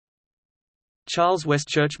Charles West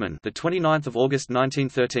Churchman, the 29th of August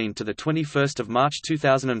 1913 to the 21st of March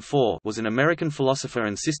 2004, was an American philosopher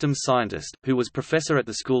and systems scientist who was professor at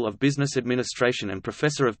the School of Business Administration and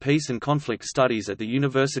professor of Peace and Conflict Studies at the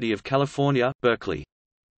University of California, Berkeley.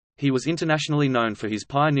 He was internationally known for his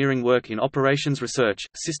pioneering work in operations research,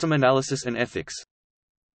 system analysis and ethics.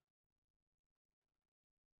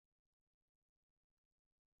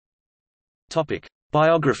 Topic: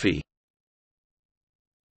 Biography.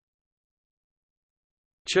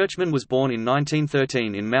 Churchman was born in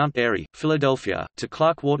 1913 in Mount Airy, Philadelphia, to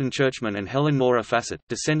Clark Wharton Churchman and Helen Nora Fassett,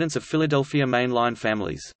 descendants of Philadelphia Main Line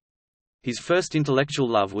families. His first intellectual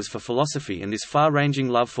love was for philosophy, and this far-ranging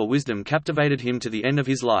love for wisdom captivated him to the end of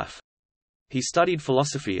his life. He studied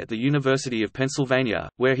philosophy at the University of Pennsylvania,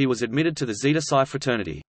 where he was admitted to the Zeta Psi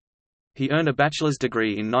fraternity. He earned a bachelor's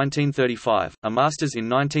degree in 1935, a master's in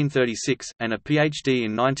 1936, and a Ph.D.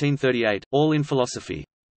 in 1938, all in philosophy.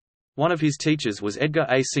 One of his teachers was Edgar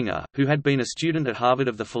A. Singer, who had been a student at Harvard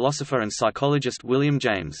of the philosopher and psychologist William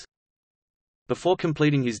James. Before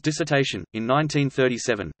completing his dissertation, in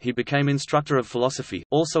 1937, he became instructor of philosophy,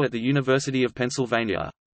 also at the University of Pennsylvania.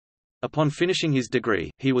 Upon finishing his degree,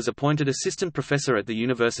 he was appointed assistant professor at the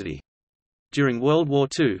university. During World War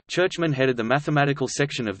II, Churchman headed the mathematical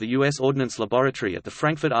section of the U.S. Ordnance Laboratory at the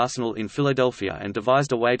Frankfurt Arsenal in Philadelphia and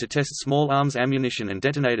devised a way to test small arms ammunition and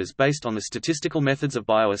detonators based on the statistical methods of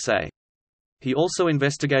bioassay. He also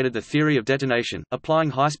investigated the theory of detonation, applying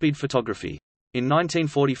high-speed photography. In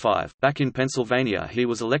 1945, back in Pennsylvania, he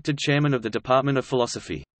was elected chairman of the Department of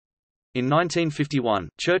Philosophy. In 1951,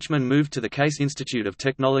 Churchman moved to the Case Institute of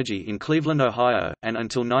Technology in Cleveland, Ohio, and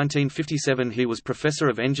until 1957 he was professor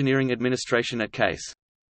of engineering administration at Case.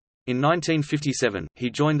 In 1957, he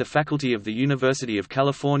joined the faculty of the University of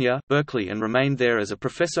California, Berkeley, and remained there as a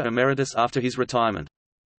professor emeritus after his retirement.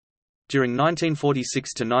 During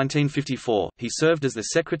 1946 to 1954, he served as the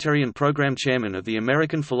secretary and program chairman of the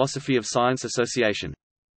American Philosophy of Science Association.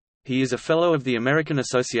 He is a fellow of the American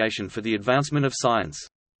Association for the Advancement of Science.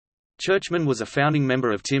 Churchman was a founding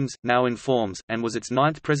member of TIMS, now Informs, and was its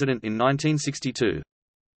ninth president in 1962.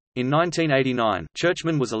 In 1989,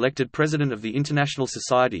 Churchman was elected president of the International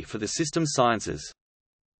Society for the Systems Sciences.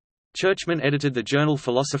 Churchman edited the journal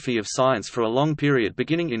Philosophy of Science for a long period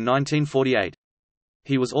beginning in 1948.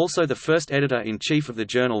 He was also the first editor-in-chief of the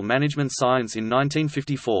journal Management Science in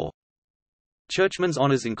 1954. Churchman's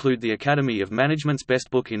honors include the Academy of Management's Best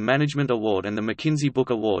Book in Management Award and the McKinsey Book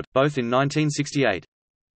Award, both in 1968.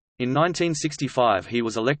 In 1965 he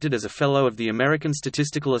was elected as a Fellow of the American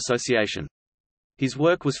Statistical Association. His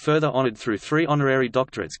work was further honored through 3 honorary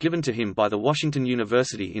doctorates given to him by the Washington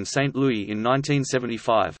University in St. Louis in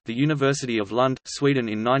 1975, the University of Lund, Sweden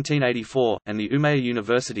in 1984, and the Umeå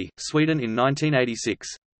University, Sweden in 1986.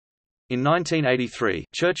 In 1983,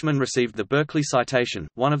 Churchman received the Berkeley Citation,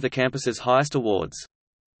 one of the campus's highest awards.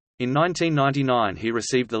 In 1999 he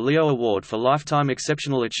received the Leo Award for Lifetime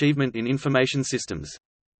Exceptional Achievement in Information Systems.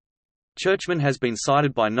 Churchman has been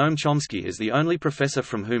cited by Noam Chomsky as the only professor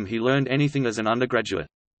from whom he learned anything as an undergraduate.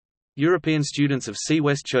 European students of C.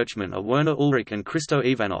 West Churchman are Werner Ulrich and Christo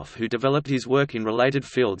Ivanov, who developed his work in related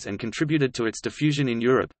fields and contributed to its diffusion in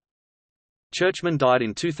Europe. Churchman died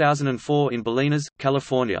in 2004 in Bolinas,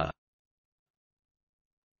 California.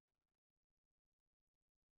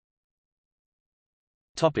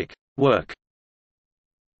 Work.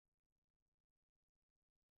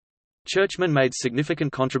 Churchman made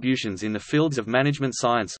significant contributions in the fields of management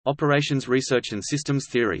science, operations research and systems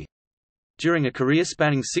theory. During a career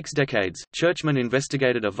spanning 6 decades, Churchman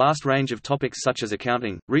investigated a vast range of topics such as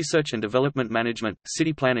accounting, research and development management,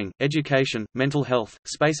 city planning, education, mental health,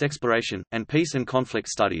 space exploration, and peace and conflict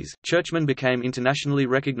studies. Churchman became internationally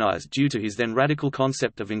recognized due to his then radical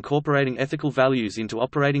concept of incorporating ethical values into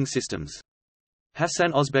operating systems.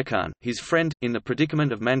 Hassan Ozbekhan, his friend, in the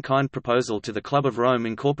Predicament of Mankind proposal to the Club of Rome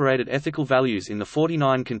incorporated ethical values in the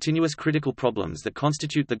 49 continuous critical problems that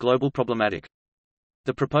constitute the global problematic.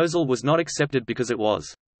 The proposal was not accepted because it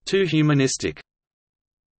was too humanistic.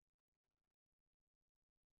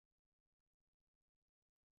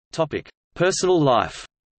 Personal life.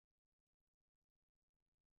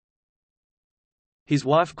 His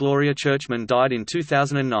wife Gloria Churchman died in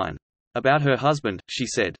 2009. About her husband, she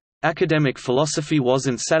said, "Academic philosophy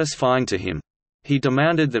wasn't satisfying to him. He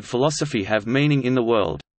demanded that philosophy have meaning in the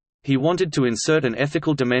world. He wanted to insert an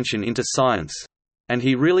ethical dimension into science. And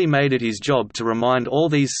he really made it his job to remind all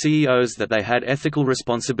these CEOs that they had ethical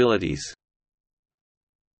responsibilities.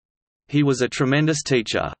 He was a tremendous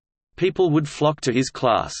teacher. People would flock to his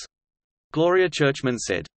class." Gloria Churchman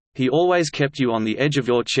said, "He always kept you on the edge of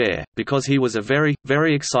your chair, because he was a very,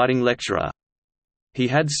 very exciting lecturer." He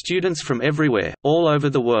had students from everywhere, all over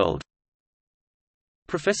the world.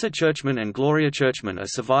 Professor Churchman and Gloria Churchman are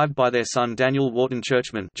survived by their son Daniel Wharton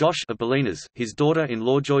Churchman, Josh of Bolinas, his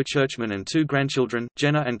daughter-in-law Joy Churchman, and two grandchildren,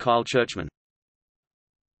 Jenna and Kyle Churchman.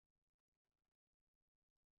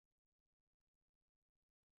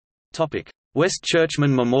 Topic: West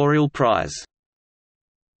Churchman Memorial Prize.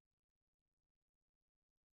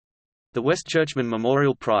 The West Churchman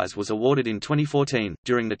Memorial Prize was awarded in 2014,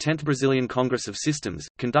 during the 10th Brazilian Congress of Systems,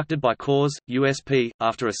 conducted by CORS, USP,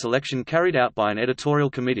 after a selection carried out by an editorial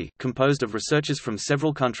committee, composed of researchers from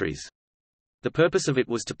several countries. The purpose of it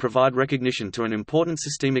was to provide recognition to an important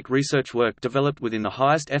systemic research work developed within the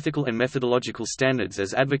highest ethical and methodological standards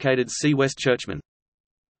as advocated. See West Churchman.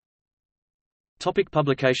 Topic: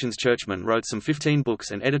 publications. Churchman wrote some 15 books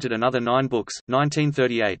and edited another 9 books,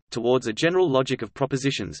 1938, Towards a General Logic of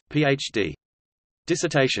Propositions, Ph.D.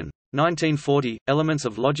 Dissertation. 1940, Elements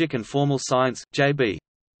of Logic and Formal Science, J.B.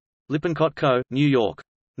 Lippincott Co., New York.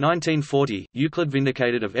 1940, Euclid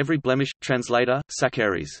Vindicated of Every Blemish, Translator,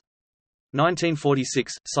 Saccharis.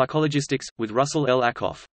 1946, Psychologistics, with Russell L.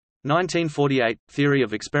 Ackoff. 1948, Theory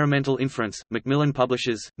of Experimental Inference, Macmillan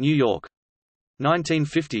Publishers, New York.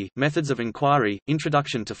 1950, Methods of Inquiry,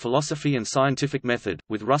 Introduction to Philosophy and Scientific Method,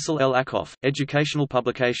 with Russell L. Ackoff, Educational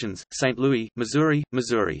Publications, St. Louis, Missouri,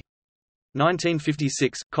 Missouri.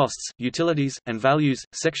 1956, Costs, Utilities, and Values,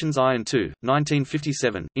 Sections I and II.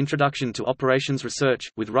 1957, Introduction to Operations Research,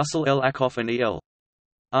 with Russell L. Ackoff and E. L.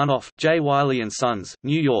 Arnoff, J. Wiley and Sons,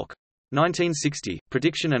 New York. 1960,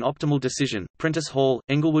 Prediction and Optimal Decision, Prentice Hall,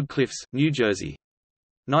 Englewood Cliffs, New Jersey.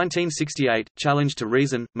 1968, Challenge to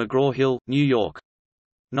Reason, McGraw-Hill, New York.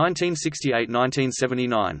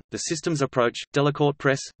 1968–1979, The Systems Approach, Delacorte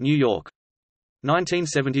Press, New York.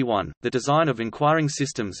 1971, The Design of Inquiring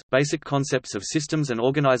Systems, Basic Concepts of Systems and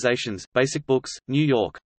Organizations, Basic Books, New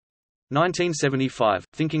York. 1975,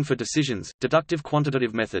 Thinking for Decisions, Deductive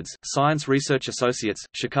Quantitative Methods, Science Research Associates,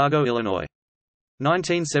 Chicago, Illinois.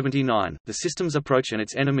 1979, The Systems Approach and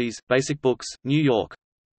Its Enemies, Basic Books, New York.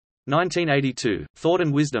 1982, Thought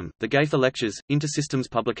and Wisdom, The Gaither Lectures, Intersystems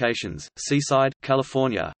Publications, Seaside,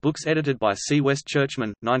 California, books edited by C. West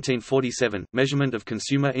Churchman. 1947, Measurement of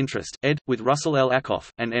Consumer Interest, ed., with Russell L.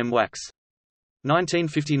 Ackoff, and M. Wax.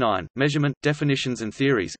 1959, Measurement, Definitions and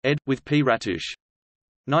Theories, ed., with P. Ratouche.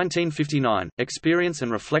 1959, Experience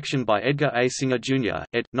and Reflection by Edgar A. Singer, Jr.,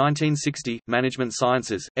 ed. 1960, Management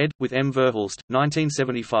Sciences, ed., with M. Verhulst.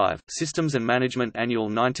 1975, Systems and Management Annual.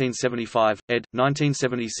 1975, ed.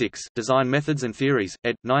 1976, Design Methods and Theories,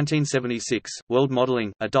 ed. 1976, World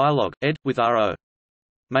Modeling, A Dialogue, ed., with R.O.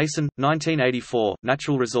 Mason. 1984,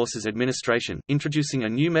 Natural Resources Administration, Introducing a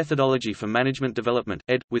New Methodology for Management Development,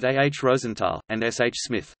 ed., with A. H. Rosenthal, and S. H.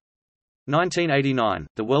 Smith. 1989,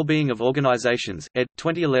 The Well-Being of Organizations, ed.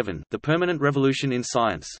 2011, The Permanent Revolution in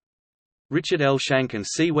Science. Richard L. Shank and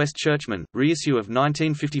C. West Churchman, reissue of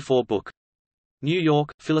 1954 book. New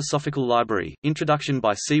York, Philosophical Library, Introduction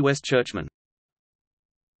by C. West Churchman.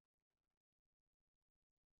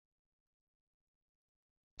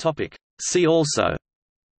 See also: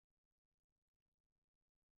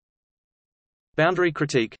 Boundary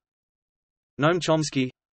critique, Noam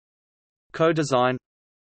Chomsky, Co-design,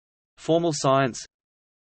 Formal science,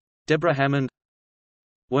 Deborah Hammond,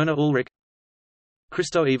 Werner Ulrich,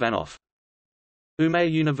 Christo Ivanov,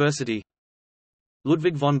 Umeå University,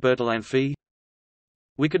 Ludwig von Bertalanffy,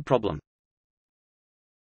 Wicked problem.